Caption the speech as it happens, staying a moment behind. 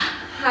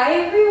Hi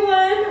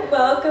everyone,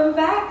 welcome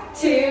back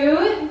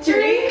to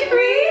Drink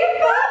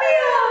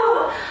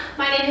Fabio.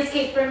 My name is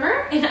Kate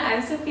Brimmer. And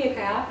I'm Sophia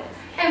Kayafis.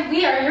 And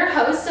we are your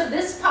hosts of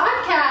this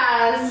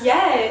podcast.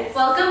 Yes.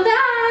 Welcome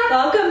back.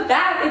 Welcome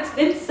back. It's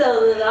been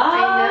so long.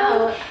 I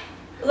know.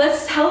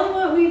 Let's tell them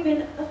what we've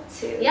been up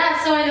to.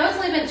 Yeah, so I know it's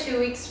only been 2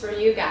 weeks for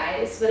you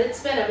guys, but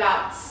it's been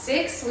about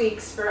 6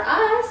 weeks for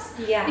us.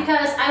 Yeah.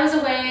 Because I was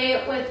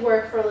away with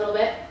work for a little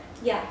bit.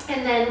 Yeah.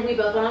 And then we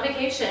both went on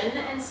vacation,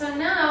 and so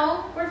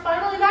now we're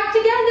finally back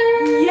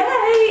together.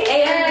 Yay!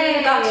 And Yay.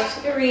 we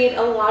got to read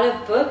a lot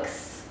of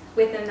books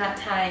within that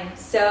time.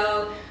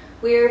 So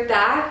we're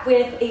back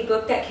with a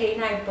book that Kate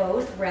and I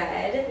both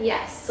read.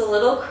 Yes. It's a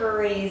little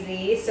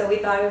crazy, so we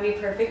thought it would be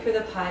perfect for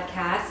the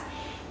podcast.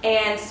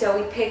 And so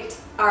we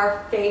picked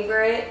our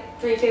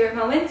three favorite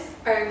moments,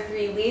 our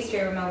 3 least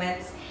favorite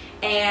moments,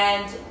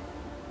 and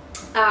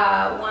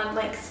one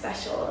like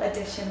special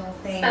additional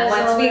thing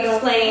once we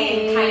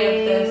explain kind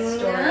of the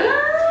story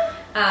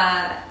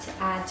to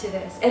add to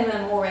this, and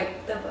then we'll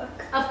write the book.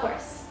 Of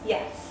course.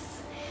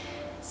 Yes.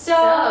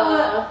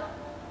 So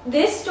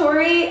this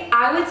story,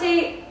 I would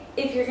say,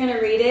 if you're gonna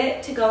read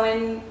it, to go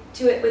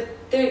into it with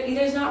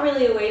there's not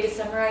really a way to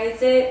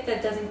summarize it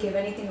that doesn't give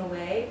anything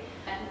away.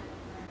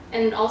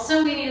 And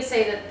also we need to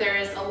say that there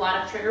is a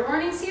lot of trigger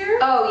warnings here.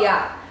 Oh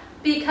yeah,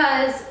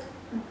 because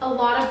a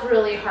lot of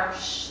really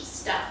harsh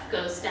stuff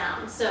goes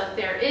down. So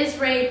there is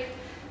rape,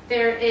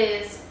 there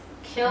is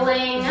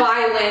killing,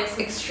 violence,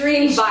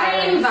 extreme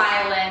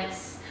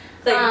violence,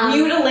 like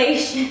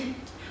mutilation,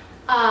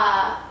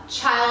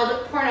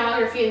 child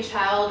pornography and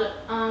child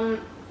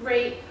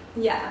rape.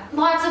 Yeah,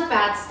 lots of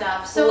bad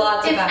stuff. So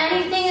if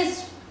anything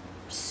is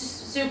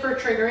super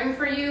triggering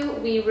for you,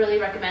 we really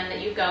recommend that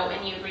you go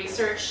and you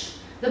research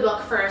the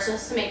book first,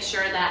 just to make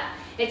sure that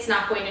it's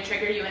not going to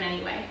trigger you in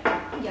any way.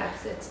 Yeah,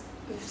 because it's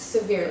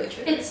severely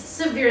triggering. It's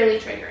severely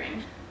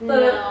triggering.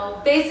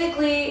 But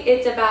basically,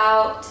 it's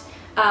about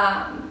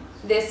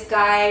this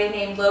guy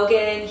named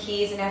Logan.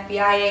 He's an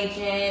FBI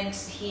agent.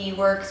 He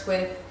works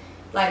with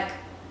like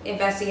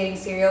investigating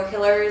serial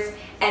killers.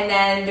 And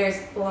then there's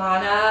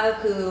Lana,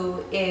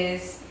 who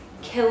is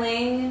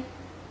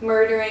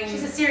murdering.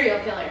 She's a serial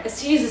killer.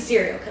 She's a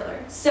serial killer.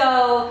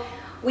 So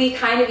we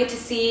kind of get to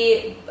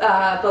see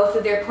both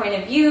of their point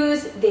of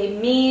views. They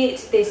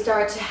meet. They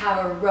start to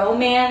have a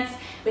romance.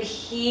 But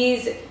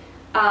he's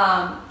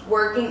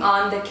working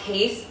on the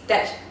case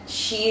that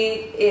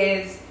she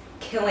is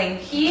killing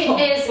people.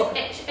 He is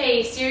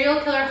a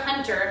serial killer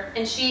hunter,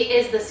 and she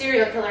is the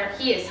serial killer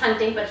he is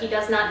hunting, but he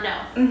does not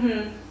know.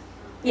 Mm-hmm.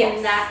 Yes.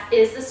 And that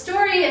is the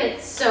story, and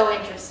it's so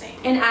interesting.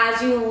 And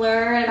as you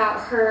learn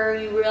about her,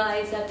 you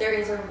realize that there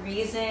is a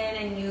reason,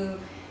 and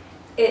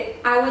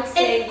I would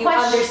say you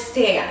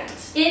understand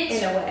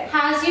in a way. It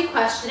has you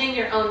questioning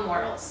your own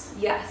morals.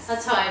 Yes.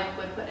 That's how I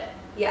would put it.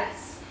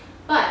 Yes.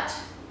 But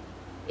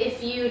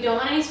if you don't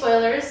want any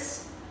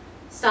spoilers,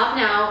 stop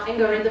now and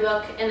go read the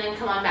book and then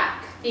come on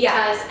back.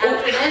 Because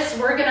after this,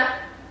 we're gonna...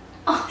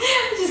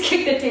 I just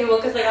kicked the table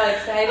because I got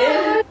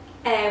excited.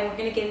 And we're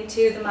gonna get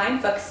into the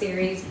MindF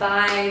series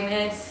by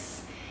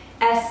Miss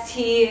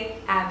S.T.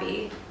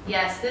 Abby.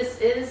 Yes, this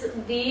is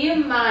the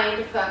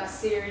MindF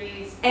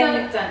series.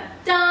 And dun,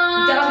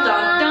 dun, dun. Dun,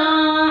 dun,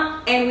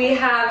 dun. And we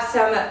have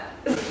some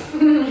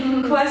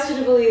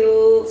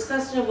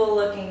questionable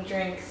looking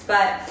drinks,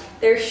 but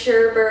they're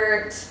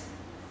sherbet,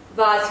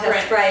 vodka,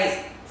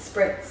 Sprite,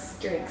 spritz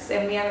drinks,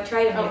 and we haven't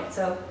tried them yet,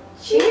 so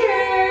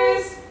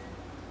cheers!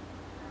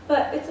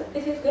 But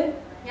it feels good.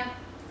 Yeah.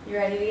 You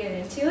ready to get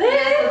into it?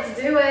 Yes,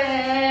 let's do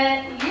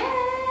it!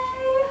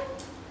 Yay!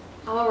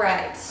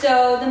 Alright,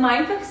 so the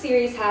MindF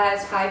series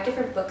has 5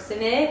 different books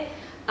in it,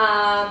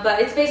 but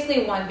it's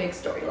basically one big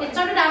storyline. It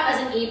started out as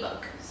an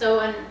ebook, so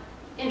an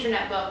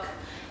internet book,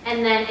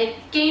 and then it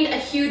gained a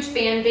huge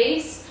fan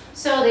base,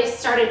 so they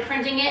started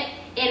printing it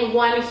in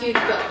one huge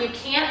book. You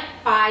can't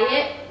buy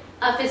it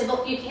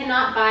you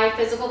cannot buy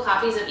physical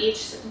copies of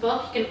each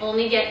book. You can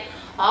only get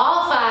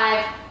all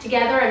 5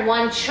 together in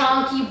one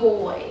chunky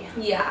boy.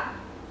 Yeah.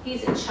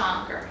 He's a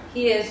chonker.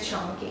 He is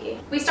chunky.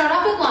 We start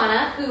off with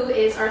Lana, who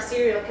is our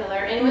serial killer,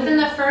 and within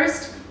the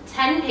first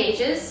 10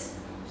 pages,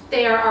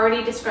 they are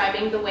already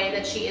describing the way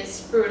that she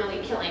is brutally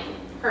killing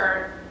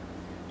her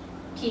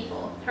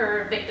people,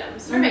 her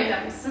victims.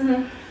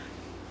 Mm-hmm.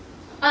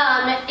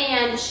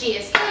 And she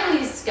is killing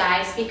these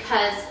guys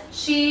because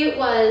she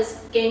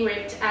was gang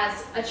raped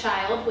as a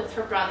child with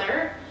her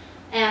brother,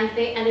 and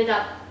they ended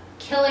up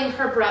killing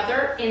her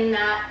brother in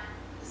that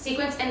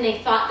sequence, and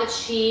they thought that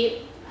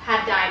she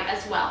had died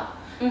as well.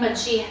 Mm-hmm. But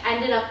she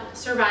ended up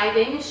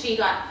surviving. She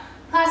got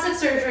plastic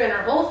surgery on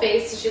her whole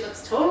face, so she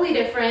looks totally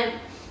different,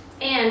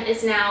 and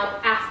is now,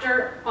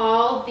 after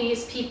all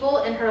these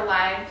people in her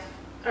life,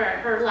 or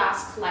her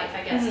last life,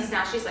 I guess, is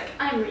now she's like,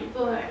 I'm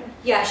reborn.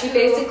 Yeah, she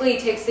basically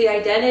takes the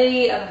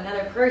identity of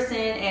another person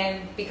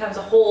and becomes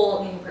a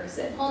whole new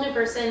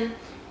person.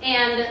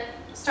 And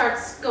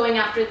starts going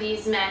after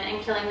these men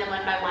and killing them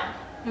one by one.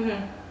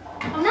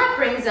 Mm-hmm. And that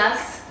brings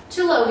us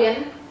to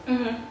Logan,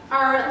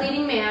 our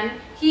leading man,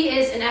 he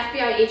is an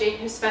FBI agent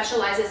who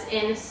specializes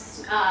in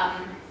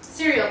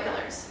serial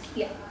killers.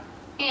 Yeah.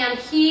 And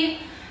he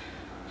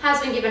has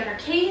been given her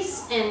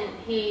case, and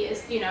he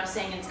is,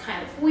 saying it's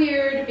kind of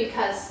weird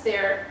because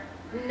they're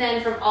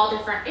men from all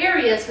different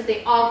areas, but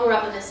they all grew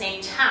up in the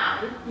same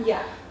town.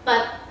 Yeah.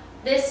 But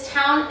this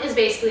town is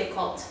basically a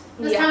cult.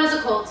 This town is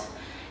a cult.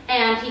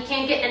 And he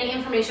can't get any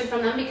information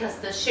from them because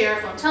the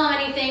sheriff won't tell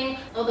him anything.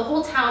 Oh, the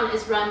whole town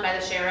is run by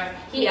the sheriff.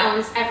 He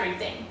owns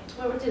everything.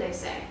 What do they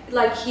say?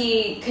 Like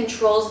he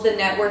controls the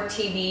network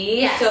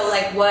TV. Yes. So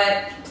like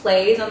what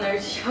plays on their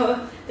shows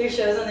on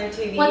their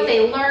TV. What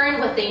they learn,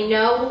 what they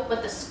know,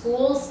 what the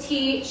schools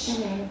teach.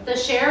 The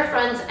sheriff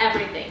runs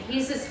everything. He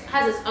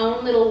has his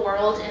own little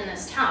world in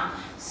this town.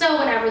 So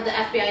whenever the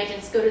FBI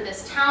agents go to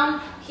this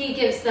town, he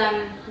gives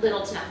them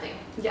little to nothing.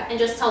 Yeah. And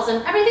just tells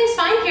them, everything's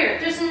fine here.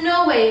 There's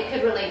no way it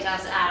could relate to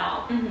us at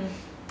all.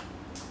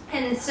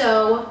 And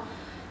so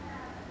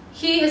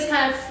he is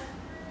kind of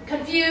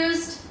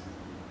confused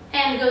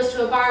and goes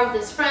to a bar with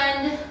his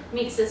friend,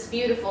 meets this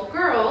beautiful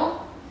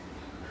girl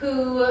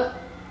who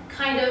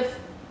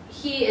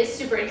he is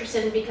super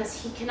interested in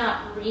because he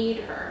cannot read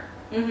her.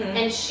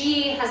 And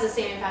she has the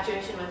same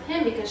infatuation with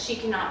him because she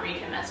cannot read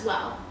him as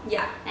well.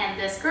 Yeah. And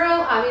this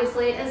girl,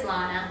 obviously, is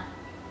Lana.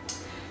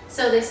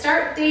 So they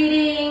start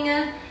dating,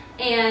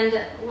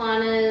 and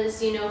Lana's,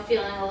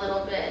 feeling a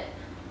little bit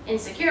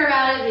insecure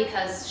about it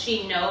because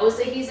she knows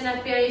that he's an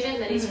FBI agent,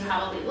 that he's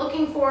probably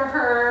looking for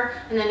her,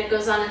 and then it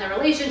goes on in the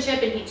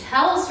relationship, and he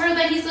tells her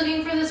that he's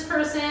looking for this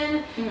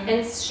person,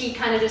 and she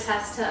kind of just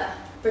has to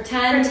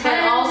pretend.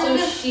 But also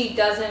she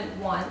doesn't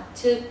want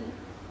to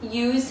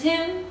use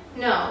him.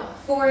 No.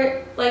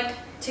 For,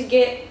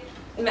 to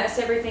mess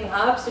everything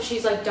up. So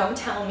she's like, don't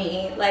tell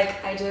me.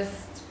 Like, I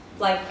just,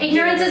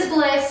 ignorance is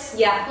bliss.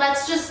 Yeah.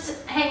 Let's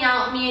just hang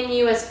out, me and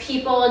you, as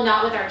people and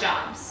not with our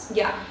jobs.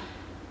 Yeah.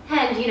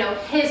 And,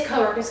 his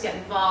coworkers get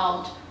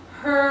involved.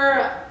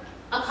 Her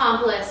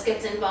accomplice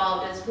gets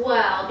involved as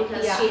well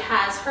because she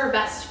has her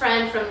best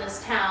friend from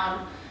this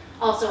town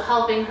also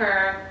helping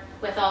her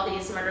with all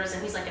these murders,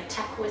 and he's like a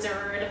tech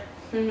wizard.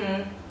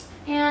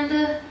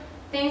 And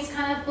things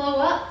kind of blow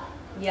up.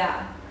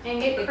 Yeah. And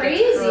get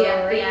crazy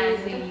at the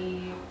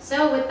end.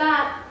 So with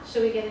that,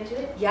 should we get into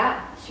it?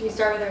 Yeah. Should we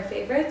start with our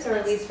favorites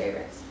or least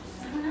favorites?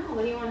 I don't know.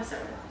 What do you want to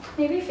start with?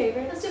 Maybe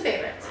favorites. Let's do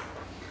favorites.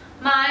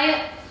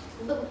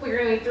 We're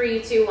going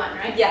 3, 2, 1,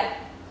 right? Yeah.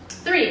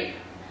 3.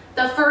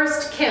 The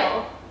first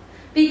kill.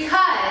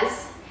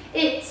 Because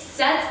it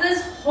sets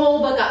this whole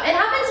book up. It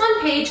happens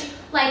on page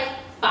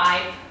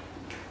 5.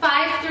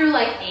 5 through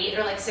 8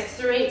 or 6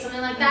 through 8,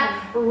 something like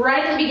that.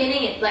 Right at the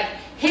beginning, it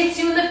hits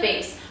you in the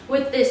face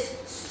with this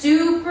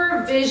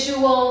super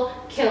visual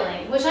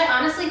killing, which I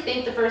honestly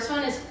think the first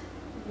one is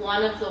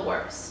one of the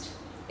worst.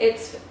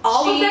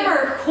 All of them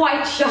are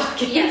quite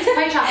shocking. Yes,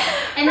 quite shocking.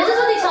 And this is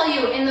what they tell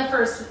you in the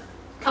first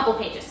couple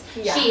pages.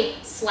 Yeah. She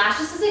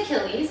slashes his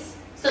Achilles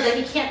so that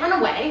he can't run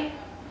away,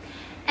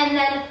 and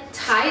then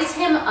ties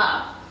him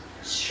up,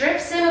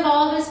 strips him of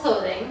all of his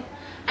clothing,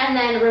 and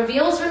then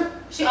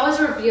she always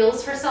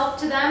reveals herself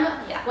to them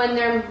when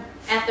they're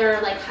at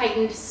their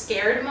heightened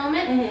scared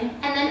moment,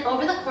 and then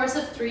over the course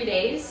of 3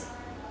 days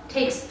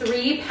takes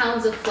 3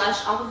 pounds of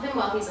flesh off of him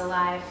while he's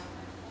alive.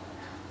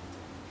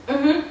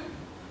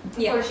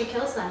 Before she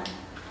kills them.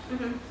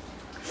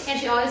 And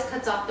she always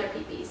cuts off their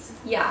peepees.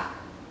 Yeah.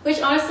 Which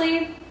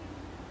honestly,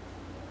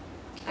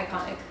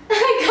 iconic.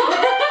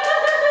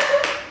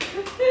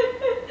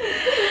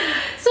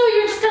 So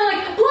you're just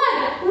kind of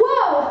blood,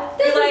 whoa,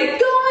 this is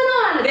going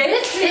on.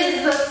 This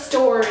is the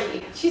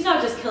story. She's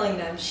not just killing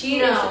them. She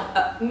is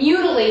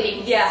mutilating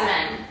these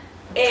men.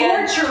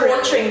 And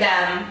torturing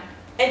them.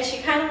 And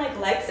she kind of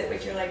likes it,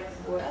 which you're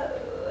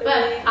whoa.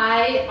 But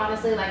I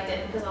honestly liked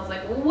it because I was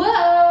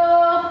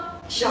whoa.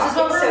 Shocking. This is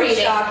what we're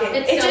reading. Shocking.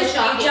 It's so just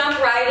shocking. You jump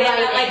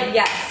right in.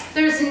 Yes.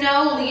 There's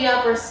no lead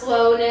up or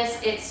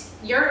slowness.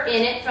 You're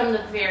in it from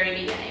the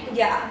very beginning.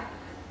 Yeah.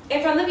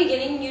 And from the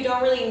beginning, you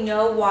don't really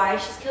know why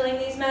she's killing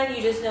these men.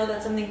 You just know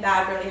that something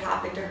bad really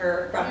happened to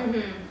her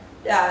from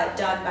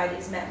done by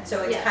these men.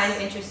 So it's kind of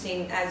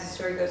interesting as the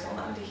story goes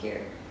along to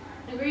hear.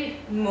 Agreed.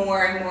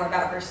 More and more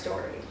about her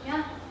story.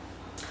 Yeah.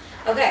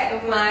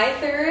 Okay, my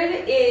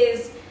third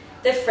is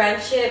the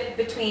friendship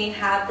between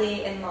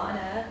Hadley and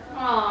Lana.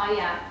 Oh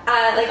yeah.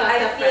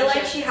 I feel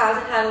like she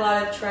hasn't had a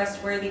lot of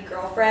trustworthy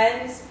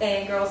girlfriends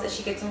and girls that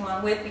she gets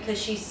along with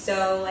because she's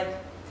so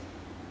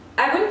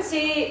I wouldn't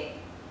say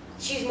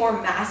she's more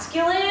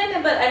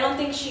masculine, but I don't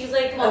think she's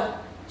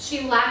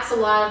she lacks a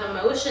lot of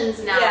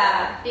emotions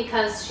now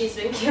because she's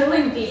been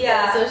killing people.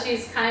 Yeah. So she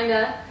kind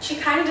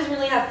of doesn't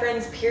really have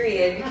friends,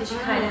 period, because she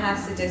kind of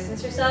has to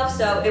distance herself.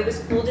 So it was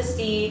cool to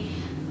see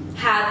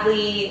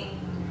Hadley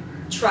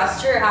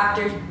trust her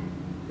after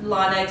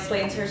Lana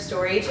explains her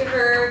story to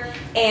her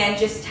and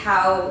just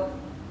how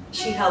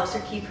she helps her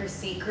keep her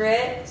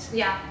secret.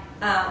 Yeah.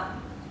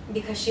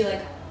 Because she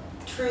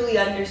truly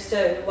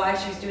understood why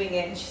she was doing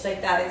it, and she's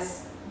that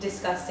is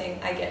disgusting.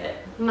 I get it.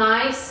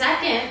 My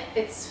second,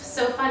 it's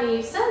so funny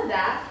you said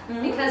that,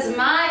 because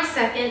my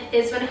second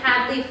is when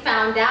Hadley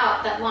found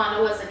out that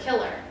Lana was a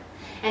killer.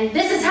 And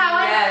this is how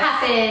it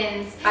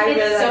happens.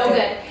 It's so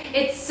good.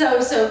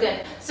 It's so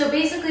good. So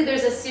basically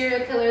there's a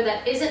serial killer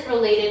that isn't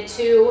related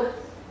to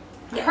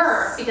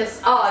her, because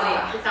it's not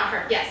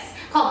her. Yes.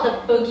 Called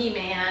the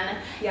Boogeyman.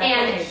 Yeah,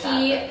 and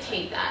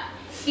hate that.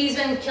 He's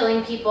been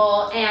killing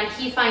people, and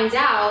he finds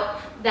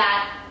out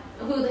that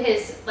who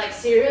his like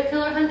serial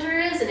killer hunter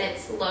is, and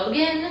it's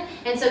Logan.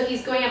 And so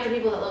he's going after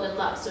people that Logan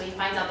loves. So he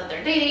finds out that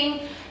they're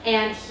dating,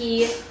 and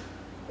he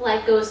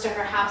like goes to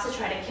her house to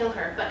try to kill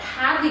her. But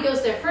Hadley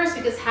goes there first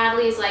because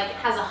Hadley's like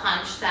has a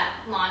hunch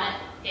that Lana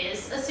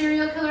is a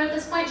serial killer at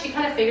this point. She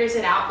kind of figures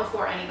it out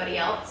before anybody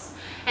else.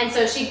 And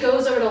so she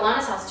goes over to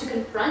Lana's house to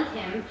confront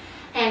him,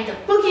 and the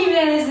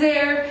boogeyman is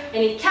there,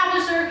 and he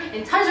captures her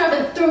and ties her up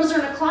and throws her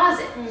in a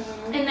closet.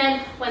 And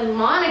then when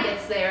Lana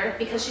gets there,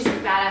 because she's a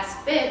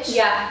badass bitch,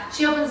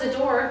 she opens the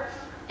door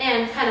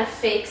and kind of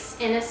fakes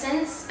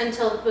innocence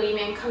until the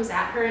boogeyman comes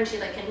at her, and she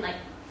like can like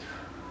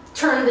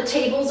turn the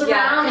tables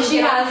around, and she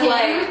has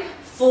like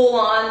full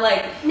on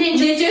like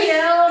ninja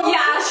skills.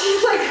 Yeah,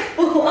 she's like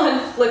full on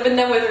flipping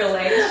them with her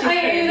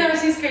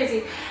legs. She's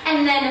crazy.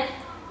 And then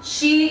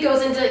she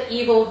goes into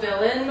evil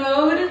villain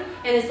mode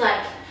and is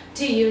like,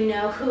 do you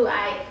know who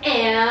I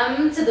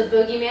am? To the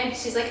boogeyman.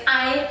 She's like,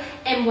 I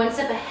am one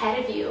step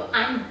ahead of you.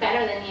 I'm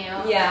better than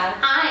you. Yeah.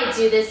 I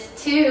do this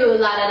too.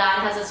 La da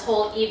da. Has this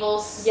whole evil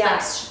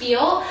like,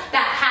 spiel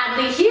that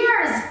Hadley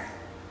hears.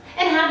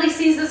 And Hadley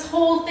sees this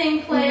whole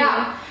thing play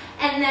out.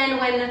 And then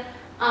when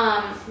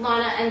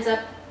Lana ends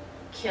up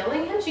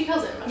killing him, she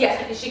kills him.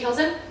 Yeah. She kills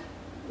him.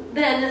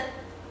 Then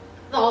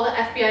all the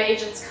FBI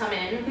agents come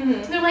in.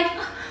 And they're like,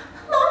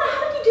 Lana,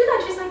 how did you do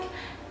that? She's like,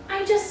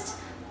 I just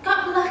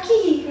got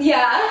lucky.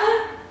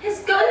 Yeah. His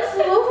gun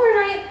flew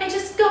over and I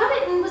just got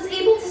it and was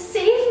able to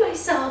save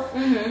myself.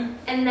 And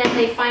then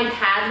they find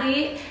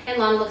Hadley, and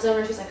Lana looks over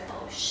and she's like,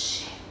 oh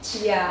shit.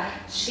 Yeah.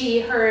 She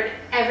heard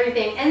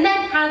everything. And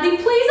then Hadley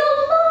plays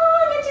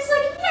along and she's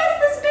like, yes,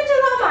 this bitch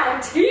is on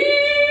my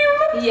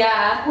team.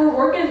 Yeah. We're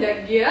working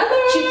together.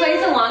 She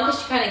plays along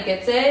because she kind of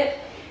gets it.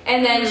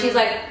 And then she's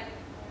like,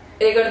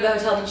 they go to the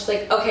hotel and she's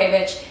like, okay,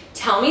 bitch,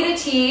 tell me the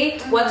tea,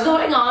 what's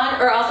going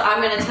on, or else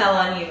I'm going to tell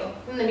on you.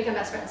 And they become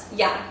best friends.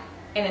 Yeah.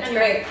 And it's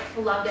great.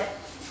 Loved it.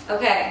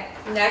 Okay.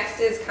 Next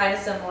is kind of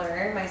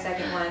similar, my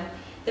second one.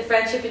 The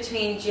friendship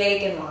between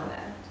Jake and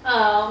Lana.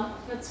 Oh,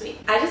 that's sweet.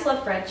 I just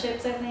love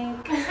friendships, I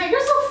think.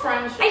 You're so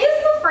friendship. I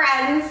just love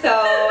friends.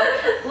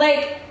 So,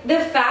 like,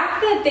 the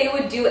fact that they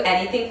would do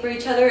anything for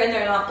each other and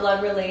they're not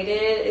blood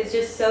related is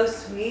just so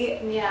sweet.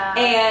 Yeah.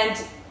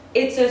 And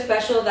it's so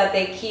special that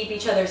they keep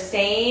each other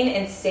sane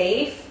and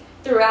safe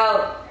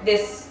throughout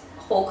this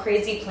whole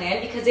crazy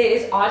plan, because it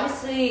is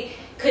honestly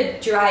could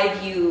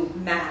drive you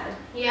mad.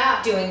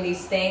 Yeah. Doing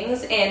these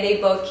things, and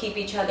they both keep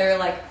each other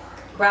like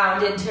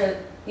grounded to,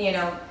 you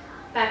know,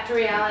 back to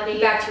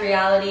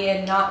reality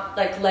and not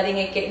like letting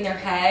it get in their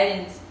head,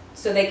 and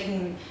so they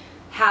can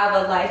have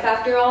a life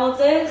after all of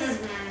this.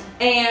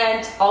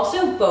 And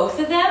also both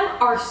of them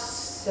are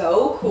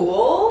so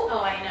cool.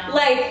 Oh, I know.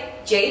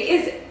 Like Jake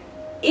is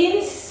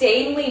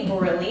insanely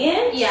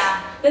brilliant.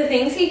 Yeah. The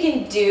things he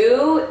can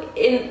do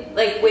in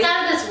like with, it's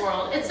out of this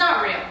world. It's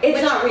not real.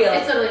 It's not real.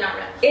 It's totally not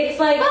real. It's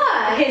like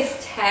his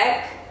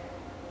tech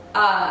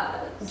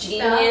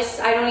genius.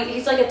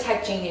 He's like a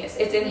tech genius.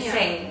 It's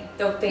insane.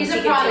 The things he's he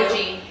a can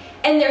prodigy. do.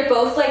 And they're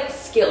both like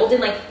skilled in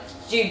like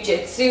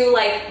jujitsu.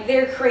 Like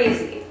they're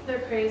crazy.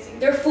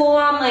 They're full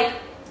on like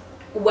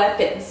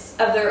weapons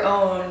of their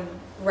own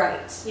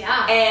right.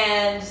 Yeah.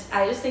 And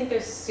I just think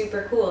they're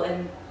super cool,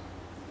 and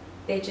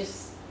they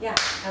just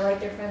I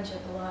like their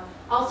friendship a lot.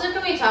 Also,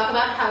 can we talk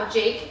about how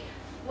Jake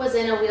was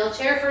in a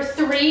wheelchair for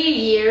 3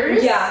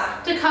 years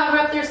to cover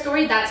up their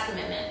story? That's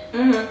commitment.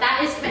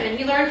 That is commitment.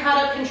 He learned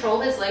how to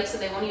control his legs so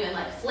they won't even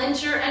like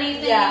flinch or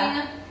anything.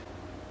 Yeah.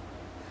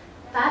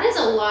 That is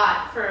a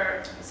lot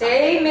for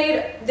something.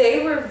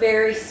 They were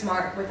very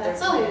smart with their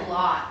plan. That's a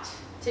lot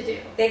to do.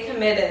 They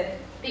committed.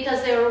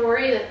 Because they were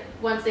worried that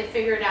once they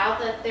figured out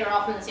that they were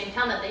all from the same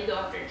town, that they'd go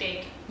after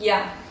Jake.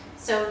 Yeah.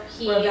 So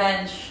he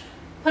revenge.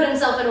 Put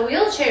himself in a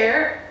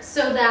wheelchair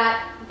so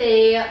that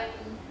they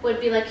would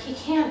be like, he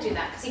can't do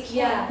that because he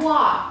can't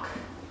walk.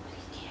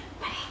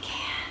 But he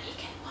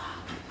can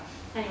walk.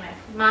 Anyway,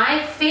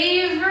 my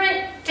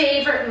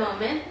favorite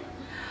moment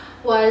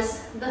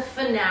was the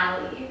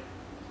finale.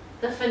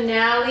 The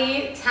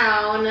finale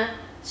town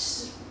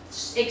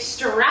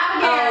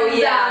extravaganza. Oh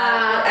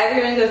yeah,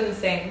 everyone goes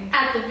insane.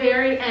 At the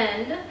very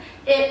end,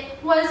 it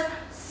was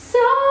so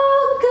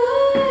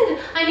good.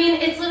 I mean,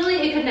 it's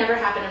literally, it could never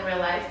happen in real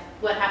life.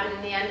 What happened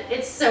in the end,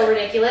 it's so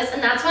ridiculous,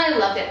 and that's why I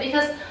loved it,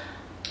 because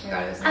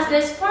at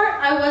this part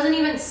I wasn't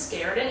even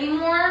scared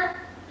anymore,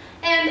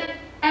 and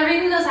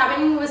everything that was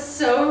happening was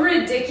so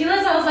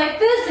ridiculous. I was like,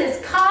 this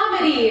is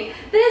comedy,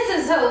 this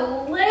is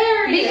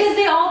hilarious, because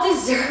they all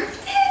deserved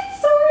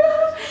it, sort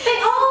of. They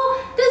all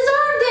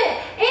deserved it,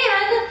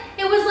 and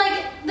it was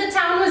like the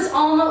town was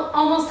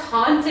almost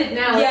haunted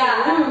now.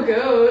 Yeah. Ooh,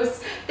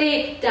 ghosts.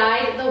 They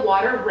dyed the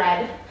water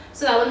red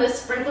so that when the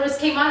sprinklers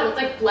came on, it looked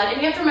like blood.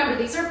 And you have to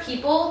remember, these are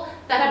people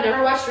that have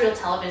never watched real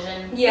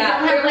television.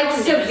 Yeah, they're like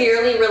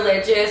severely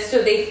religious,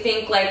 so they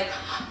think like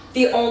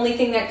the only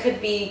thing that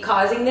could be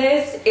causing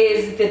this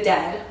is the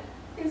dead.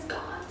 Is God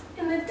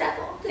and the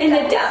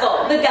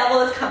devil. The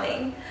devil is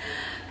coming.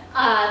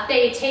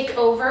 They take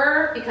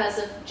over because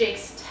of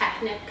Jake's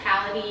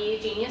technicality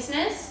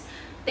geniusness.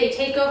 They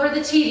take over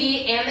the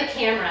TV and the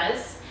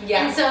cameras.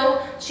 Yeah. And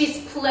so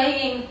she's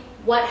playing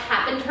what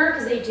happened to her,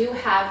 because they do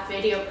have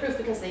video proof,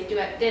 because they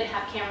did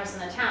have cameras in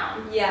the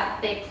town. Yeah.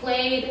 They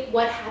played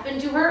what happened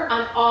to her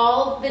on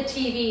all the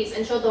TVs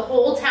and showed the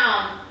whole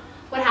town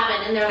what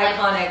happened. And they're Iconic.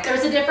 like,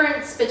 there's a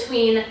difference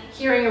between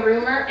hearing a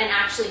rumor and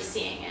actually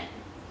seeing it.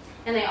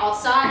 And they all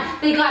saw it.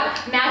 They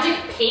got magic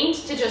paint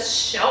to just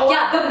show up.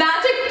 Yeah, the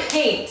magic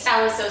paint.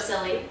 That was so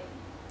silly.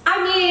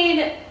 I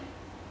mean,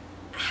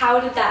 how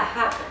did that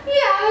happen? Yeah,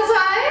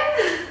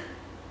 it was fine.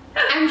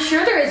 I'm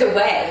sure there is a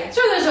way.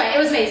 Sure, there's a way. It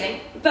was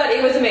amazing. But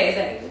it was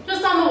amazing.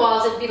 Just on the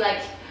walls, it'd be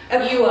like,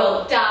 A you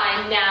quote. will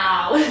die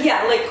now.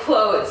 Yeah, like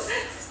quotes.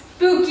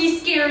 Spooky,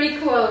 scary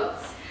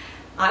quotes.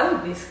 I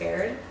would be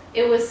scared.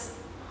 It was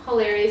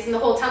hilarious, and the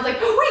whole town's like,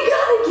 we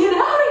gotta get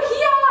out of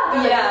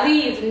here! They're Yeah. like,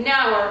 leave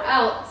now or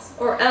else.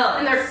 Or else.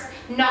 And they're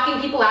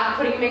knocking people out and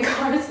putting them in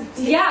cars.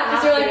 yeah,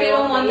 because they're like, they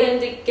don't want them.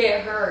 them to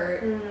get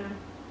hurt. Mm.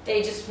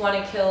 They just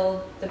want to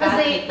kill the Because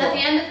bad they, people. at the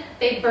end,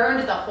 they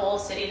burned the whole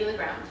city to the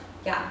ground.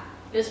 Yeah,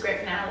 It was a great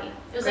finale.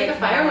 It was Great like a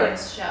finale.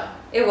 fireworks show.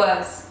 it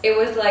was. It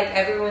was like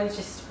everyone's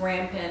just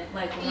rampant,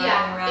 like running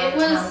around it the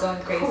was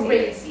town going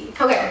crazy. crazy.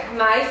 Okay,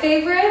 my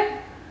favorite.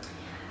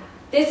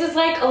 This is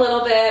like a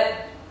little bit,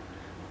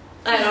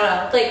 I don't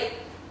know,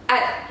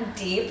 like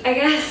deep, I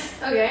guess.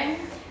 Okay.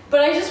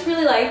 But I just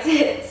really liked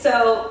it.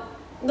 So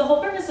the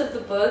whole premise of the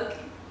book,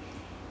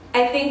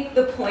 I think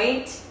the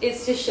point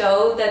is to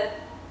show that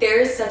there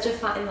is such a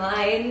fine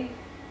line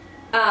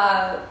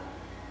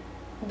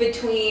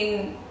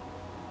between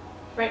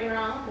Right and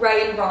wrong.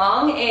 right and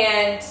wrong,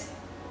 and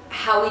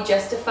how we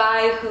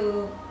justify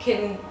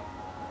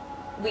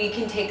we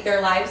can take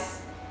their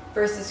lives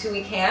versus who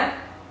we can't.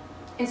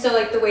 And so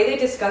like the way they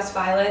discuss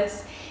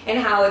violence and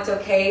how it's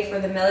okay for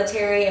the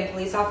military and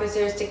police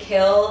officers to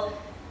kill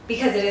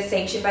because it is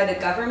sanctioned by the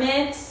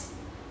government,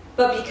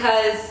 but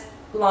because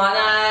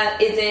Lana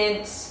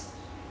isn't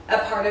a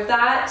part of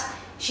that,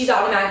 she's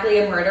automatically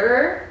a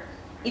murderer,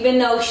 even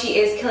though she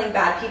is killing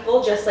bad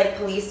people just like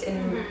police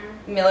and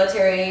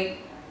military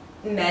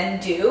men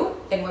do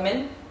and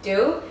women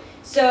do.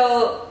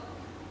 So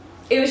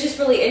it was just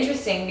really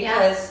interesting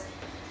because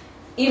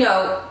you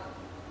know,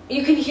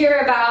 you can hear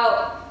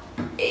about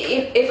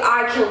if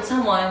I killed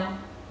someone,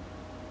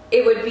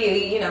 it would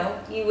be, you know,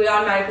 you would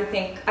automatically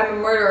think I'm a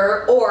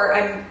murderer or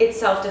it's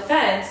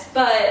self-defense,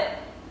 but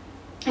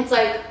it's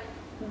like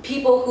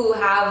people who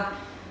have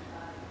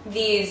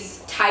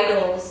these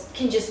titles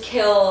can just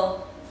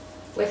kill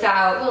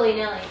without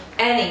Willy-nilly.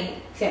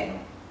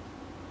 anything.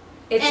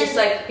 It's just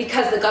like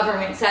because the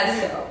government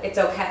says so, it's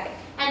okay.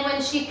 And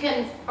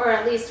when or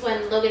at least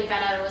when Logan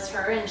found out it was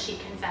her and she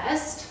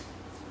confessed,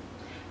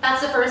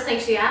 that's the first thing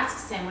she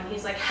asks him when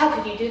he's like, how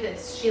could you do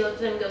this? She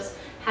looked at him and goes,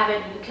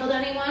 haven't you killed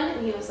anyone?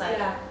 And he was like,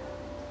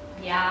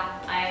 yeah,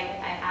 I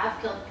have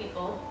killed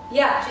people.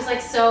 Yeah. She's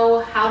like, so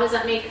how does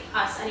that make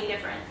us any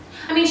different?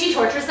 I mean, she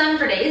tortures them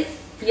for days.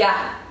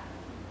 Yeah.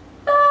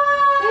 But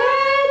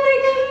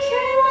they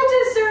kind of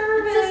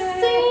deserve It's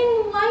the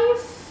same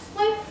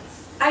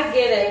life. I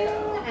get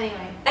it. thing.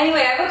 Anyway,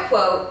 I have a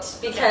quote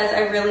because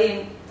I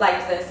really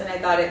liked this and I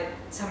thought it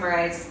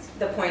summarized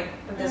the point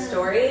of the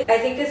story. I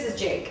think this is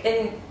Jake,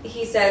 and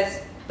he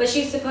says, but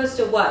she's supposed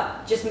to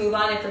what? Just move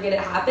on and forget it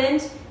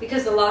happened?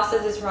 Because the law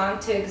says it's wrong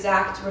to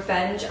exact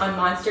revenge on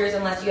monsters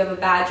unless you have a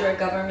badge or a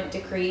government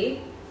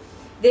decree.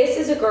 This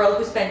is a girl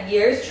who spent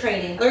years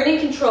training, learning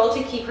control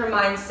to keep her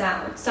mind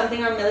sound,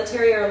 something our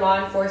military or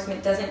law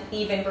enforcement doesn't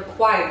even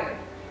require.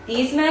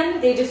 These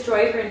men, they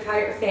destroyed her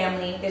entire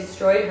family, they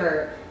destroyed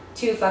her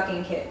 2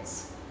 fucking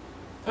kids.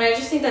 And I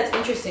just think that's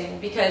interesting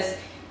because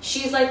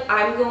she's like,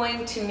 I'm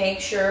going to make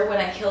sure when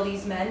I kill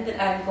these men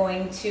that I'm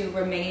going to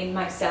remain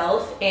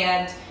myself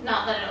and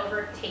Not let it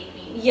overtake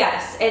me.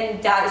 yes,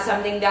 and that is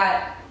something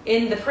that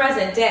in the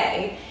present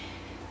day,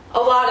 a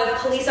lot of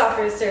police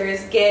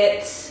officers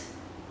get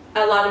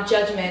a lot of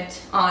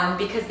judgment on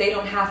because they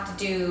don't have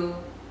to do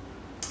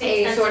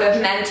a sort of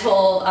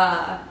mental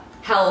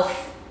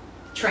health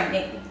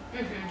training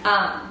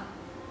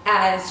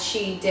as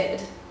she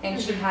did. And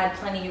she had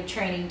plenty of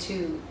training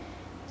to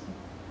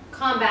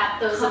Combat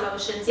those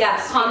emotions.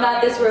 yeah,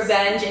 combat this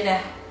revenge in a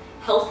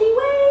healthy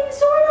way,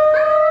 sort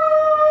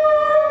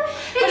of.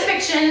 It's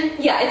fiction.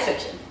 Yeah, it's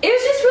fiction. It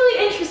was just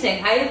really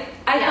interesting.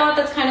 I thought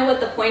that's kind of what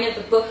the point of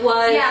the book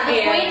was. Yeah,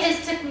 the point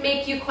is to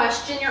make you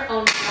question your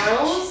own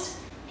morals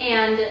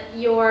and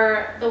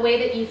the way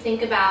that you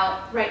think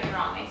about right and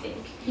wrong, I think.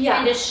 Yeah.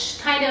 And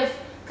just kind of,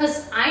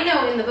 because I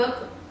know in the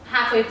book,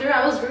 halfway through,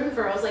 I was rooting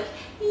for her. I was like,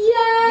 Yeah,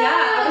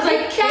 I was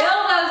like, kill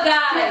those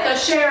guys. Get the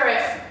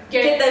sheriff.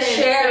 get the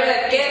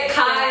sheriff, get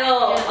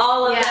Kyle,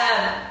 all of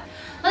them.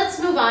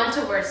 Let's move on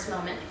to worst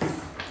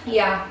moments.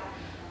 Yeah.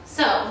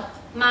 So,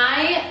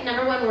 my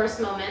number one worst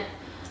moment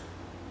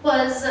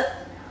was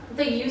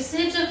the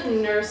usage of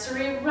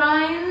nursery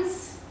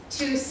rhymes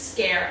to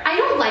scare. I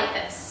don't like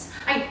this.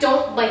 I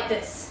don't like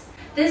this.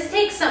 This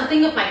takes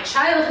something of my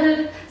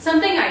childhood,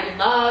 something I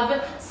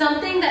love,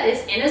 something that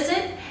is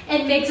innocent,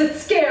 and makes it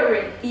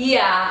scary.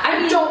 Yeah.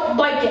 I don't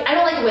like it. I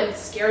don't like it when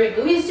scary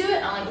movies do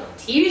it. I don't like it when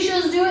TV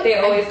shows do it. They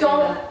always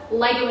don't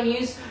like it when you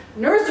use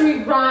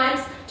nursery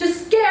rhymes to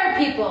scare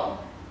people.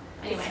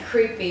 Anyway. It's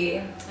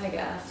creepy, I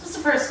guess. It's just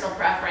a personal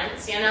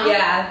preference, you know?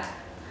 Yeah.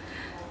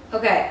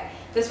 Okay.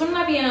 This one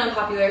might be an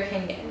unpopular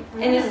opinion.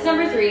 And this is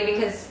number 3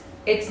 because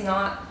it's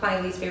not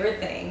my least favorite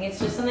thing. It's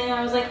just something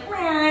I was like,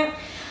 meh.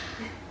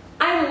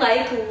 I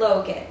like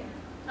Logan.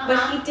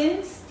 But he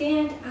didn't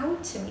stand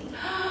out to me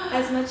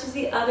as much as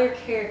the other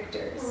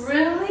characters.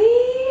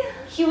 Really?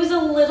 He was a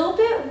little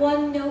bit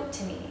one note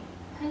to me.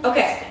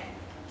 Okay.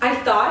 I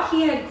thought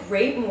he had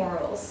great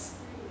morals.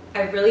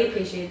 I really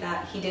appreciated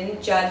that. He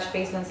didn't judge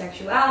based on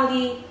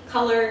sexuality,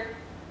 color,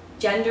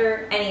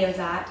 gender, any of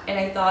that. And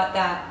I thought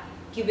that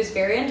he was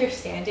very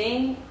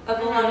understanding of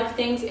a lot of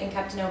things and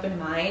kept an open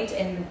mind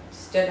and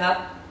stood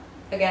up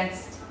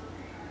against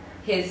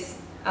his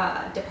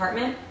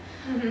department.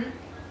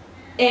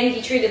 And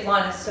he treated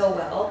Lana so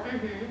well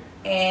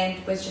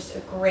and was just a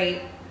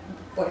great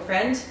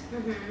boyfriend.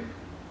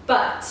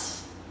 But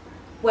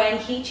when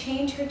he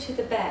chained her to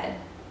the bed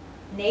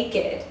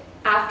naked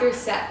after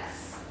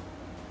sex,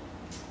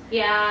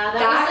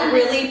 that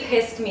really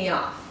pissed me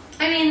off.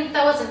 I mean,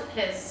 that wasn't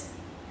his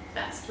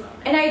best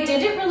moment. And I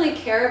didn't really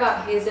care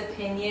about his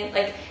opinion,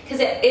 like, because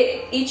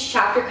each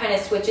chapter kind of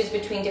switches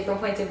between different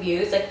points of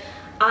views. Like,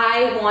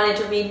 I wanted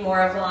to read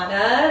more of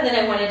Lana than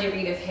I wanted to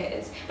read of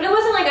his. But it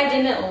wasn't like I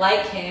didn't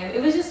like him.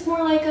 It was just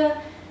more like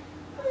a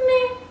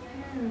meh.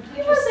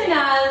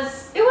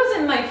 It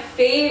wasn't my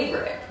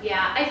favorite.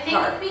 Yeah, I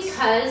think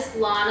because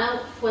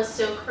Lana was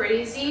so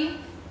crazy,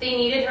 they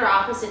needed her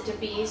opposite to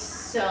be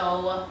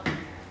so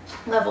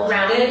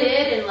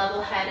level-headed and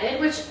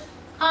level-headed, which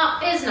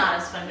is not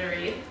as fun to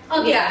read.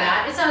 I'll give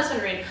that. It's not as fun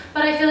to read.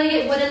 But I feel like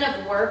it wouldn't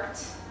have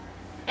worked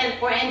and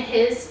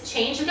his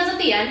change, because at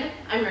the end,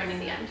 I'm ruining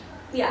the end.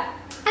 Yeah.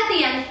 At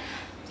the end,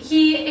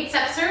 he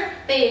accepts her.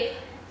 They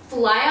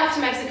fly off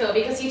to Mexico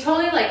because he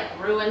totally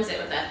ruins it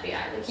with the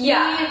FBI.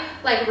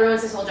 He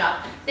ruins his whole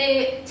job.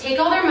 They take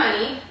all their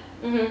money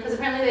because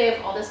apparently they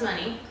have all this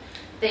money.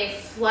 They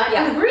fly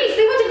to Greece.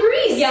 They went to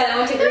Greece. Yeah, they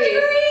went to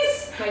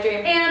Greece. My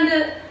dream.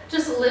 And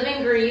just live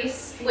in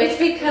Greece with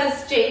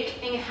because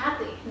Jake and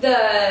Hadley.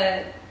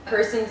 The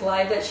person's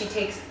life that she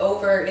takes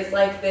over is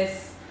like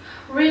this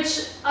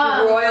rich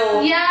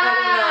royal. Yeah,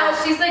 I don't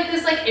know. she's like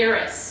this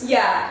heiress.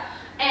 Yeah.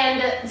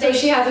 And so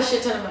she has a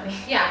shit ton of money.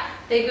 Yeah,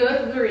 they go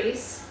to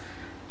Greece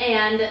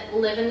and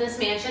live in this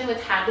mansion with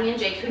Hadley and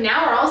Jake, who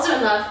now are also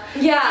in love.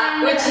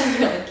 Yeah, which is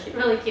really cute.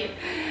 Really cute.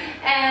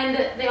 And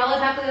they all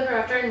live happily ever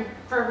after. And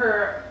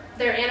for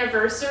their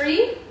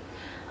anniversary,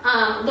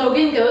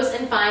 Logan goes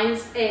and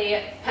finds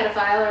a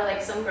pedophile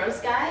or some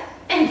gross guy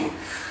and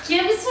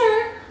gives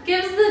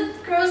the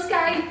gross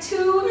guy to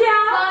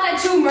Lana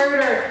to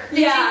murder. And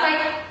she's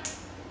like,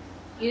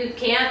 you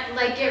can't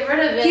get rid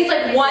of it. He's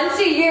like, once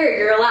a year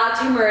you're allowed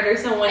to murder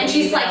someone. And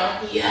she's like,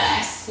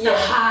 yes, the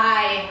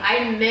high,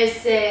 I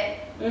miss it.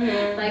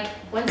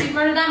 Once you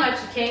murder that much,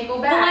 you can't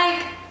go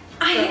back.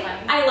 But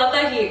I love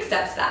that he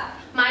accepts that.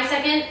 My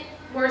second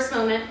worst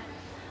moment,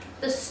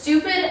 the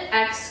stupid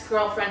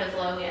ex-girlfriend of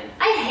Logan.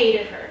 I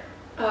hated her.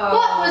 Oh.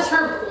 What was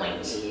her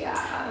point?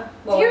 Yeah.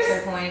 What was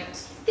her point?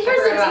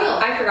 Here's the deal.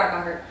 I forgot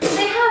about her.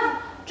 They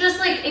have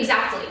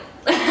exactly.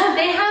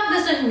 They have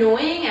this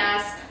annoying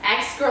ass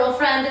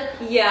ex-girlfriend,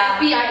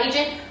 FBI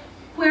agent,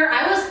 where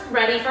I was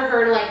ready for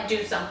her to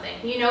do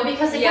something,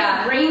 because they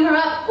kept bringing her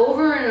up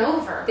over and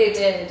over. They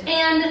did.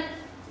 And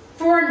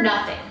for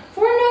nothing.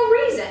 For no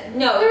reason.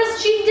 No.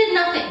 She did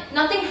nothing.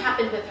 Nothing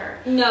happened with her.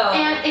 No.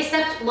 And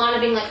except Lana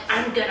being like,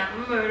 I'm gonna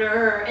murder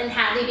her, and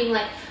Hadley being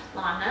like,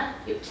 Lana,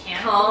 you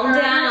can't calm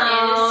murder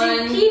down.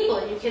 innocent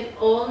people. You can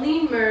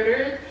only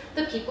murder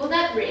the people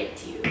that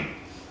raped you.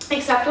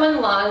 Except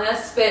when Lana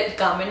spit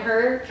gum in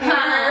her camera,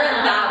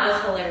 that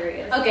was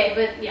hilarious. Okay,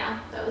 but yeah,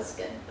 that was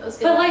good. That was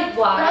good. But why?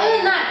 But other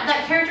than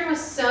that character was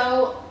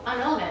so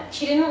irrelevant.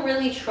 She didn't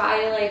really try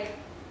to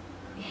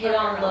hit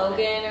on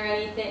Logan or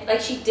anything.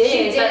 She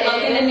did, but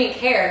Logan didn't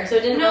care, so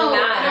it didn't really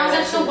matter. And I was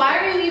like, so why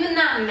are you even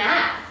that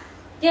mad?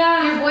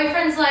 Yeah. Your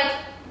boyfriend's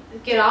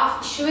get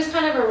off. She was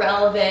kind of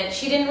irrelevant.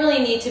 She didn't really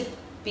need to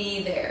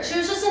be there. She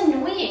was just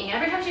annoying.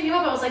 Every time she came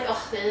up, I was like,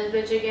 oh, this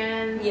bitch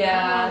again.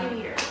 Yeah.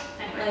 Here.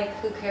 Anyway.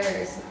 Who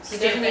cares? He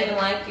doesn't even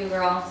like you,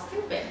 girl.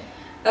 Stupid.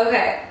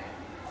 Okay.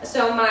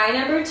 So my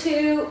number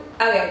 2,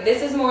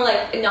 this is more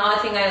not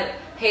a thing I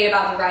hate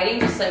about the writing,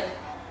 just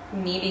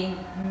me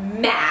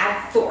being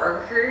mad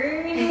for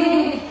her.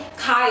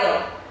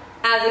 Kyle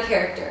as a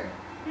character.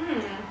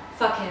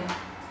 Fuck him.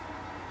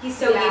 He's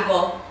so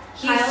evil.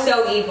 He's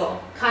so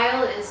evil.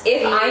 Kyle is.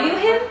 If I knew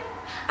him,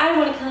 I'd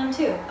want to kill him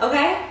too.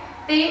 Okay.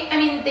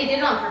 They did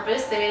it on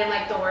purpose. They made him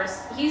like the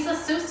worst. He's a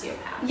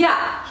sociopath.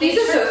 Yeah, he's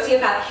a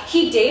sociopath.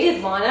 He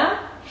dated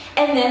Lana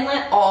and then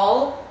let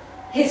all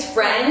his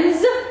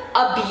friends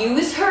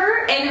abuse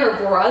her and her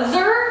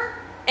brother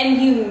and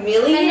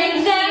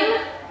humiliate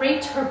them. He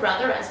raped her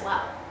brother as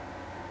well.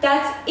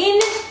 That's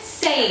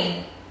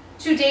insane.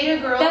 To date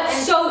a girl.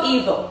 That's so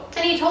evil.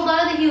 And he told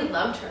Lana that he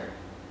loved her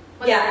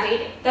when they were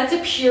dating. That's a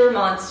pure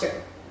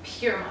monster.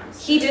 Pure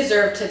monster. He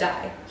deserved to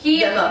die.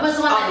 He was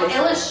the one that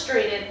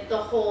illustrated the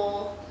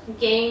whole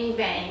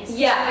gangbang situation.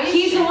 Yeah,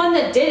 he's the one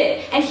that did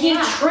it. And he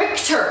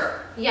tricked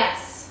her.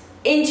 Yes.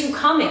 Into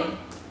coming.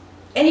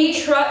 And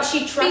she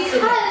trusted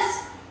him.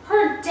 Because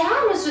her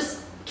dad was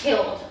just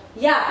killed.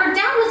 Yeah. Her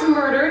dad was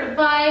murdered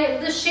by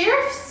the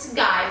sheriff's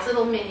guy's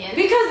little minion.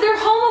 Because they're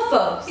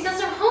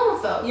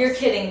homophobes. You're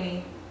kidding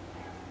me.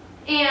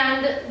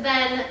 And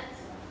then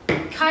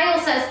Kyle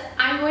says,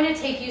 I'm going to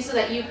take you so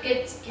that you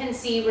can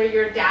see where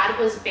your dad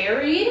was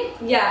buried.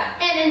 Yeah.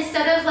 And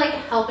instead of like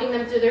helping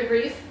them through their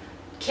grief,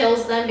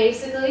 kills them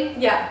basically.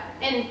 Yeah.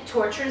 And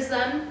tortures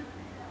them.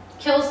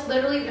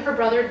 Literally, her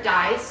brother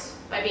dies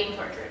by being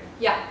tortured.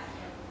 Yeah.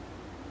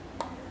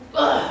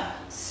 Ugh.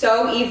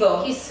 So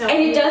evil. He's so evil.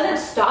 evil. He doesn't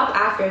stop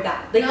after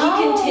that. Like, he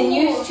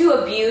continues to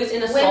abuse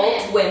and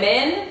assault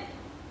women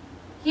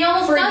he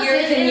almost for does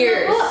years it and in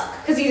years. the book.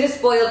 Because he's a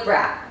spoiled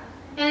brat.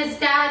 And his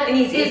dad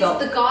is evil.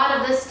 The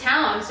god of this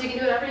town, so he can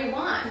do whatever he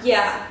wants.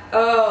 Yeah.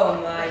 Oh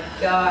my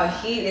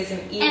gosh. He is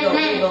an evil,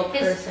 evil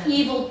person. His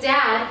evil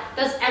dad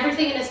does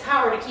everything in his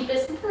power to keep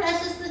his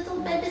precious little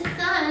baby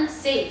son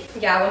safe.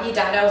 Yeah, when he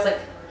died, I was like,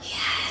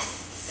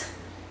 yes!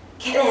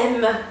 Kill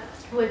him!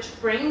 Which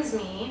brings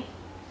me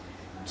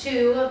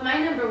to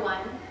my number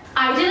one.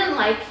 I didn't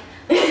like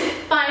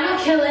final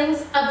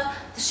killings of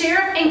the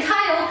sheriff and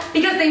Kyle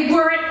because they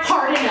weren't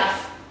hard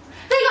enough.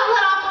 They got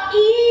let off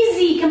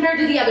easy compared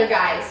to the other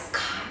guys.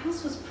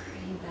 Kyle's was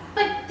pretty bad.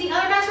 Like, the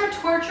other guys were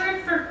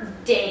tortured for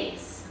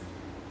days.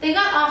 They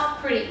got off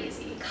pretty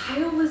easy.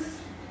 Kyle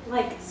was,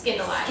 like, skinned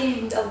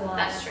alive.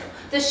 That's true.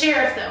 The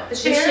sheriff, though. The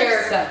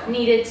sheriff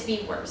needed to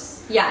be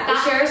worse. Yeah, the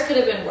sheriffs could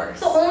have been worse.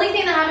 The only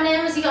thing that happened to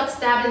him was he got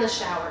stabbed in the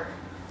shower.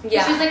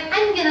 Yeah. She's like,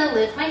 I'm gonna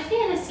live my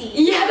fantasy.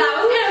 Yeah, that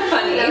was kind of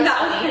funny.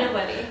 That was kind of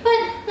funny.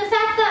 But the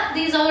fact that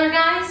these other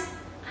guys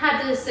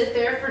had to sit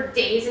there for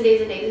days and days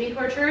and days to be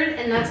tortured,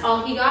 and that's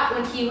all he got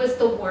when he was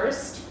the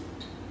worst.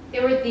 They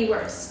were the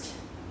worst.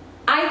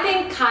 I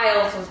think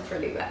Kyle's was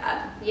pretty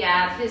bad.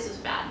 Yeah, his was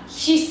bad.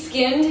 She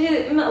skinned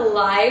him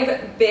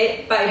alive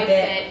bit by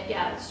bit.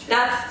 Yeah, that's true.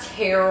 That's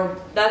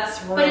terrible.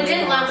 That's really But it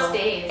didn't horrible. last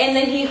days. And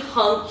then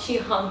she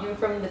hung him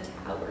from the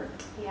tower.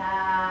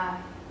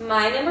 Yeah.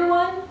 My number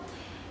one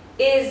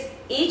is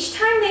each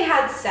time they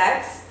had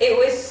sex, it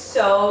was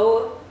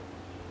so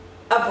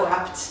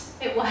abrupt.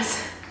 It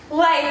was.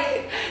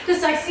 Like, the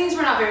sex scenes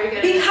were not very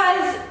good.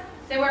 Because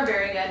they weren't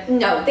very good.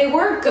 No, they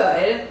weren't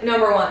good,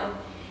 number one.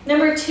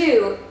 Number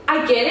two,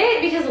 I get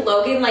it because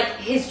Logan, like,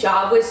 his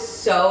job was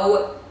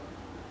so,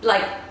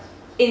 like,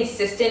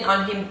 insistent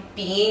on him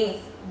being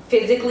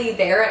physically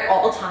there at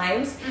all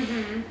times.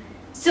 Mm-hmm.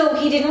 So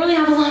he didn't really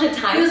have a lot of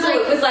time. It was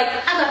like,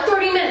 I got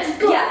 30 minutes,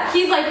 let's go. Yeah,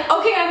 he's like,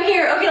 okay, I'm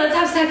here. Okay, let's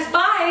have sex,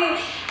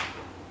 bye.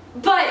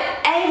 But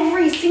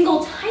every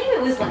single time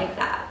it was like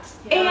that.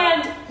 Yeah.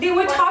 And they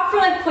would talk for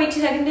like 0.2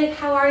 seconds, be like,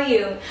 how are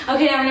you?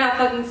 Okay, now we're gonna have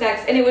fucking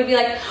sex. And it would be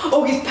like,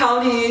 oh, he's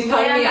pounding me.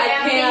 I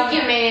can't. Thank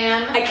you,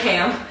 man. I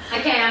can.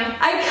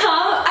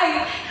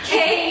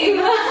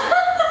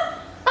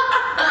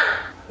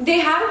 They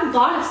had a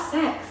lot of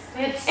sex.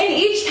 And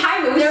each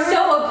time it was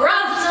so abrupt.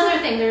 That's another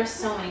thing, there were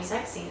so many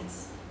sex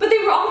scenes. But they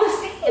were all the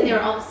same. They were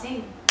all the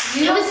same.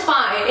 It was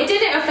fine. It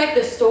didn't affect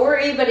the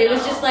story, but it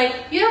was just like...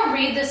 You don't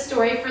read the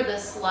story for the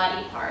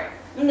slutty part.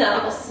 No.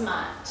 For the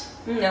smut.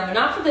 No,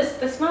 not for this.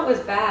 The smut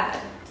was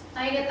bad.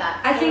 I get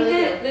that. I think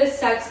that the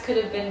sex could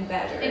have been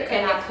better. It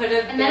could have.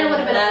 And then it would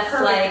have been less a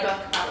perfect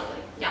book,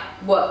 probably. Yeah.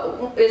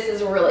 Whoa, this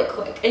is really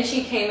quick. And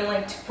she came in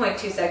like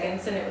 2.2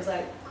 seconds, and it was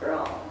like,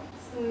 girl.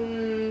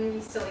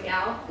 You silly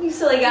gal. You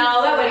silly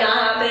gal. That would not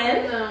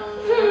happen.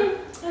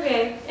 No.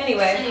 Okay.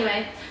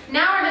 Anyway.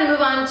 Now we're going to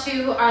move on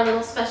to our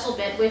little special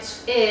bit, which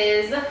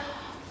is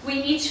we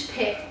each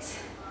picked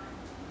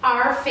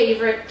our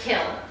favorite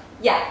kill.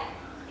 Yeah.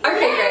 Our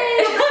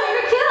favorite kill.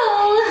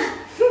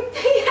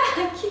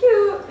 Yeah,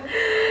 cute.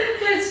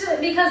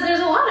 Because there's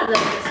a lot of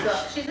them in this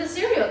book. She's a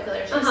serial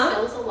killer. She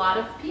kills a lot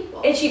of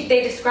people. And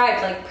they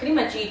described like pretty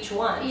much each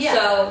one. Yeah.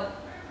 So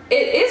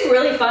it is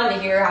really fun to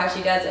hear how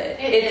she does it.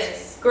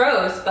 It's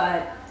gross,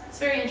 but it's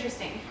very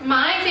interesting.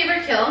 My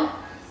favorite kill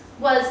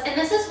was, and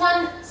this is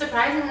one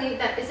surprisingly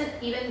that isn't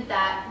even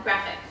that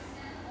graphic,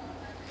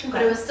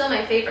 but it was still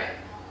my favorite,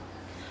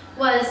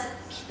 was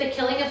the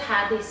killing of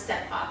Hadley's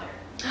stepfather.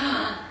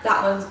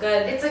 That one's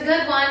good. It's a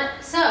good one.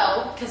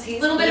 So, because he's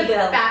a little bit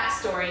of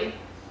backstory.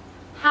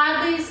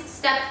 Hadley's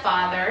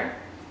stepfather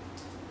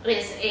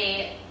is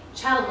a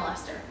child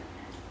molester,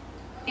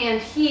 and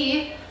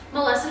he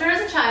molested her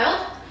as a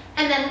child,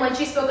 and then when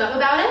she spoke up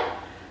about it,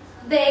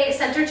 they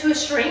sent her to a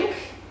shrink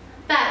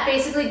that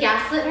basically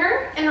gaslit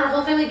her, and her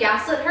whole family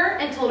gaslit her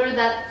and told her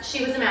that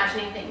she was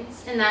imagining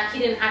things and that he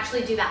didn't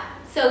actually do that.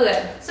 So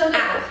good. So good.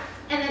 Ow.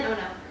 And then, oh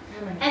no.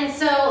 And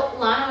so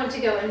Lana went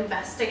to go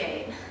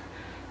investigate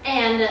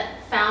and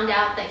found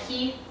out that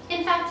he,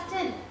 in fact,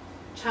 did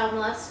child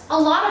molest a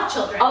lot of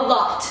children. A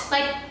lot.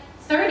 Like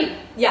 30.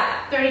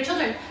 Yeah. 30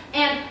 children.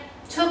 And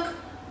took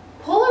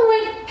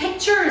Polaroid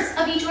pictures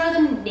of each one of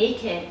them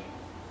naked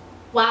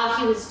while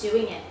he was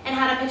doing it. And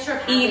had a picture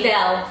of Hadley.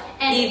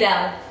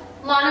 Evil.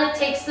 Lana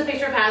takes the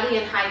picture of Hadley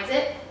and hides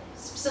it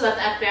so that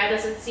the FBI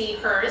doesn't see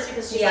hers,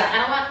 because she's like, I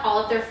don't want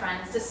all of their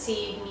friends to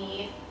see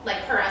me, like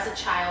her as a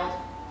child,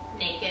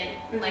 naked,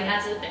 like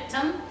as a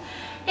victim.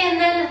 And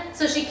then,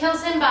 so she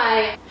kills him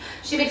by,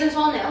 she makes him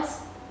swallow nails.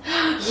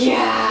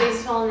 Yeah. Makes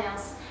him swallow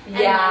nails. And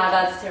yeah,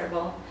 that's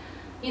terrible.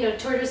 You know,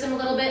 tortures him a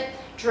little bit,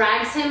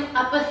 drags him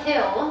up a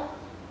hill,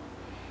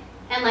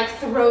 and like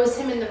throws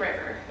him in the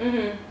river.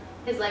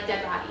 His like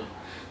dead body.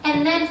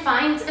 And then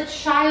finds a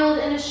child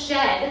in a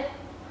shed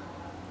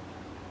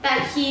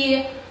that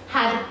he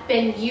had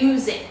been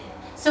using.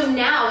 So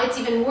now it's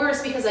even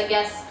worse, because I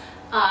guess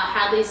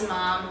Hadley's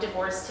mom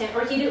divorced him,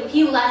 or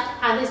he left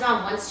Hadley's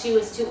mom once she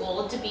was too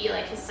old to be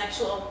like his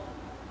sexual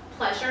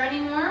pleasure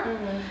anymore.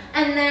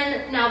 And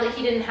then now that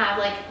he didn't have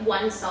like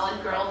one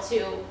solid girl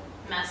to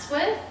mess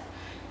with,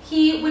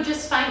 he would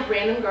just find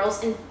random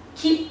girls and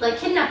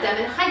kidnap them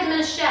and hide them in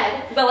a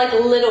shed. But like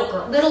little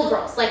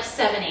girls, like 6,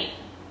 7,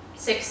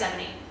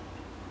 8,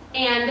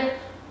 and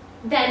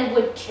then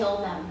would kill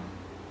them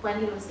when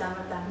he was done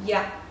with them.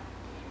 Yeah.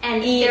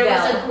 And there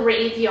was a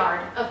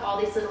graveyard of all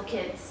these little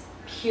kids.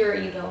 Pure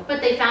evil.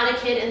 But they found a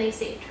kid and they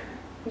saved her.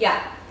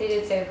 Yeah, they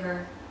did save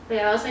her. But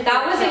yeah, that was my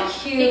That favorite was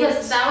kill, a cute...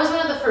 because that was one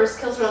of the first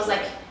kills where I was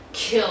like,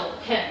 kill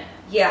him.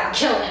 Yeah.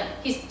 Kill him.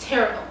 He's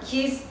terrible.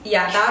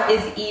 That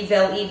is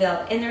evil.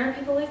 And there are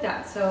people like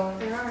that, so...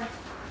 There are.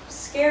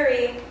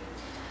 Scary.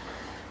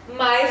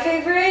 My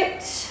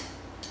favorite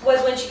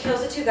was when she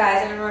kills the two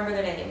guys. I don't remember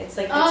their name. It's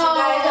like the two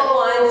guys at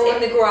once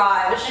in the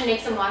garage. And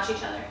makes them watch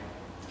each other.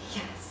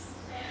 Yes.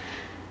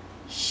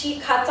 She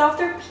cuts off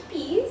their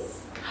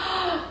peepees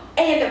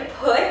and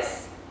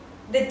puts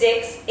the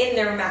dicks in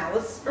their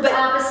mouths. But the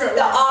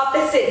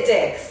opposite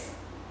dicks.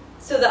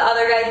 So the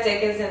other guy's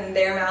dick is in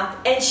their mouth,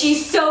 and she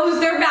sews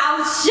their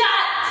mouths shut.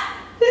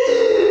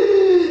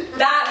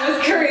 That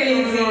was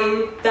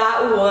crazy.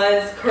 That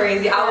was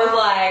crazy. I was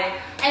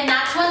like... And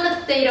that's one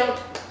that they don't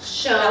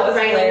show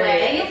right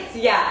hilarious.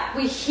 away. Yeah.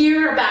 We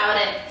hear about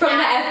it. From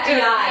the FBI. The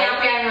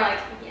FBI, and we're like,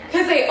 yeah.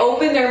 Because they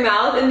open their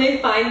mouth and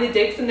they find the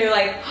dicks and they're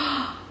like,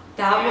 oh,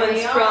 that There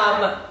one's they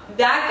from are.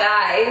 that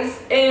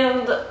guy's.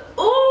 And,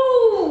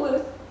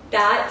 ooh,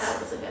 That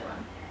was a good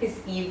one. is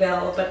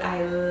evil, but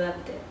I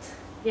loved it.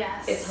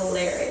 Yes. It's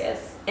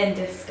hilarious and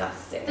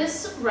disgusting.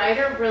 This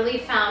writer really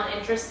found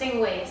interesting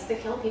ways to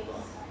kill people.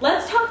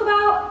 Let's talk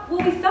about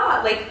what we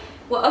thought.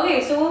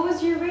 Okay, so what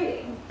was your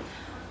rating?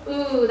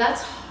 Ooh,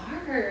 that's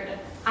hard.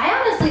 I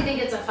honestly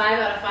think it's a 5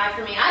 out of 5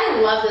 for me.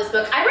 I love this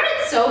book. I read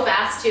it so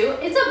fast too.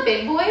 It's a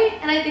big boy,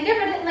 and I think I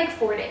read it in like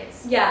 4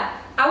 days. Yeah,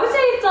 I would say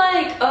it's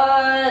like,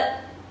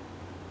 I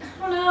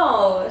don't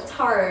know, it's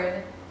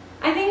hard.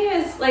 I think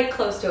it was like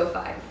close to a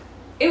 5.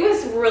 It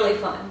was really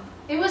fun.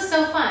 It was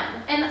so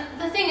fun. And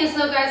the thing is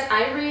though, guys,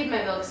 I read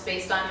my books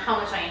based on how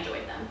much I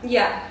enjoyed them.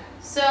 Yeah.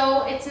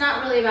 So it's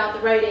not really about the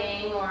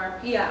writing or...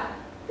 Yeah.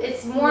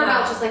 It's more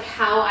about just like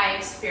how I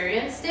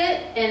experienced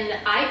it, and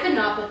I could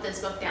not put this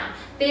book down.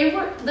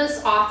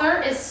 This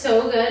author is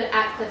so good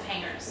at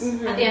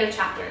cliffhangers at the end of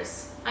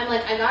chapters. I'm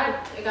like, I gotta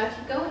keep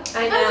going.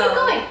 I gotta keep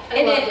going.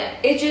 I loved it.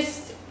 It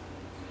just,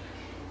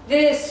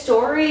 the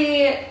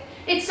story,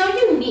 it's so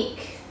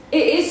unique.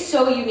 It is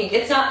so unique.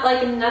 It's not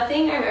like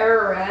nothing I've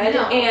ever read.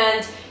 No.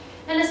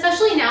 And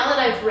especially now that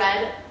I've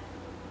read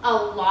a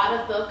lot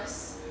of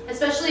books,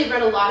 especially I've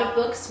read a lot of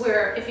books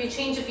where if you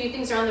change a few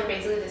things around, they're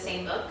basically the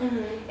same book.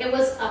 It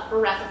was a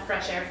breath of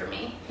fresh air for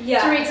me.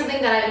 Yeah. To read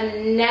something that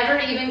I've never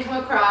even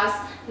come across,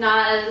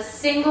 not a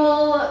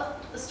single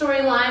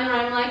storyline where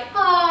I'm like,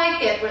 oh,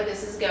 I get where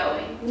this is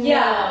going.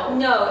 Yeah.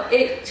 No,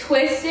 it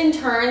twists and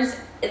turns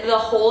the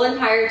whole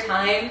entire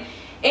time.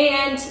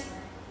 And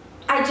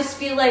I just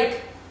feel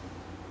like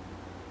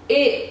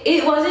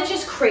it wasn't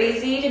just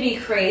crazy to be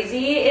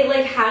crazy. It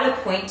like had a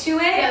point to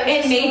it. Yeah,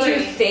 it made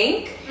you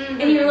think.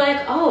 And you're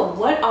like, oh,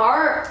 what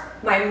are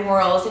my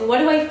morals? And what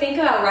do I think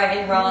about right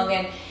and wrong?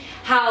 And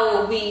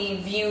how we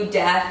view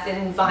death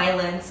and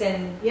violence.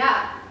 And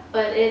yeah,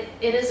 but it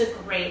is a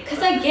great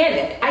because I get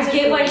it. I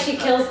get why she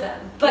kills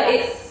them. But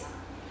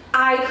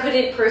I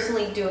couldn't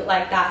personally do it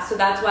like that. So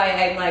that's why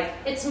I'm like...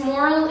 It's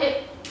moral.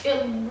 It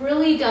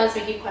really does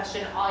make you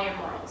question all your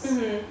morals.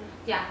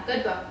 Yeah,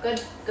 good book. Good.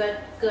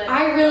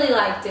 I really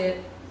liked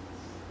it.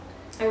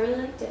 I really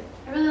liked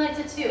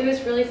it too. It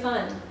was really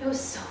fun. It was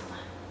so fun.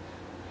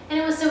 And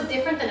it was so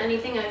different than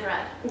anything I've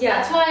read. Yeah.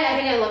 That's why I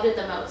think I loved it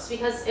the most,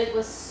 because it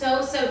was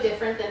so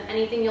different than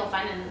anything you'll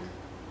find in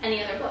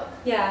any other book.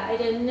 Yeah, I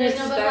didn't There's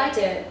no book expect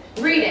like it.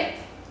 Read it.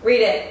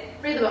 Read it.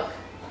 Read the book.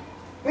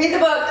 Read the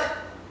book.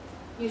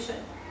 You should.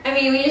 I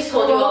mean, we just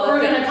told you all the We're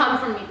things. gonna come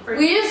from me.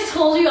 We just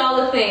told you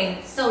all the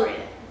things. Still read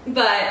it.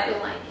 But You'll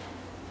like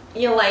it.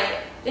 you'll like it.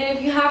 And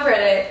if you have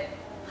read it,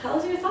 tell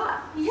us your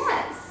thoughts.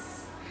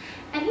 Yes.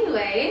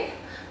 Anyway,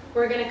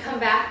 we're gonna come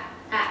back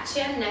at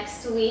you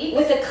next week.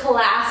 With a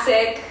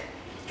classic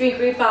Drink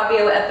Read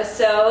Fabio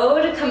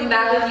episode. Coming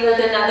back with you with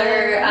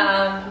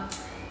another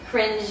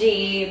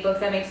cringy book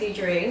that makes you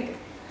drink.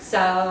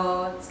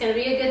 So It's gonna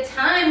be a good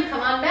time. Come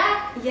on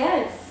back.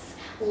 yes,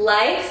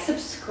 like,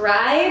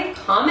 subscribe,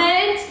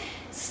 comment,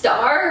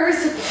 stars,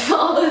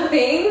 all the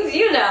things.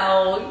 You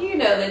know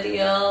the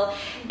deal.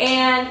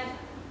 And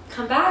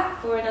come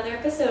back for another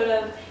episode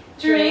of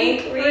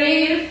Drink,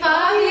 Read,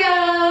 Fabio.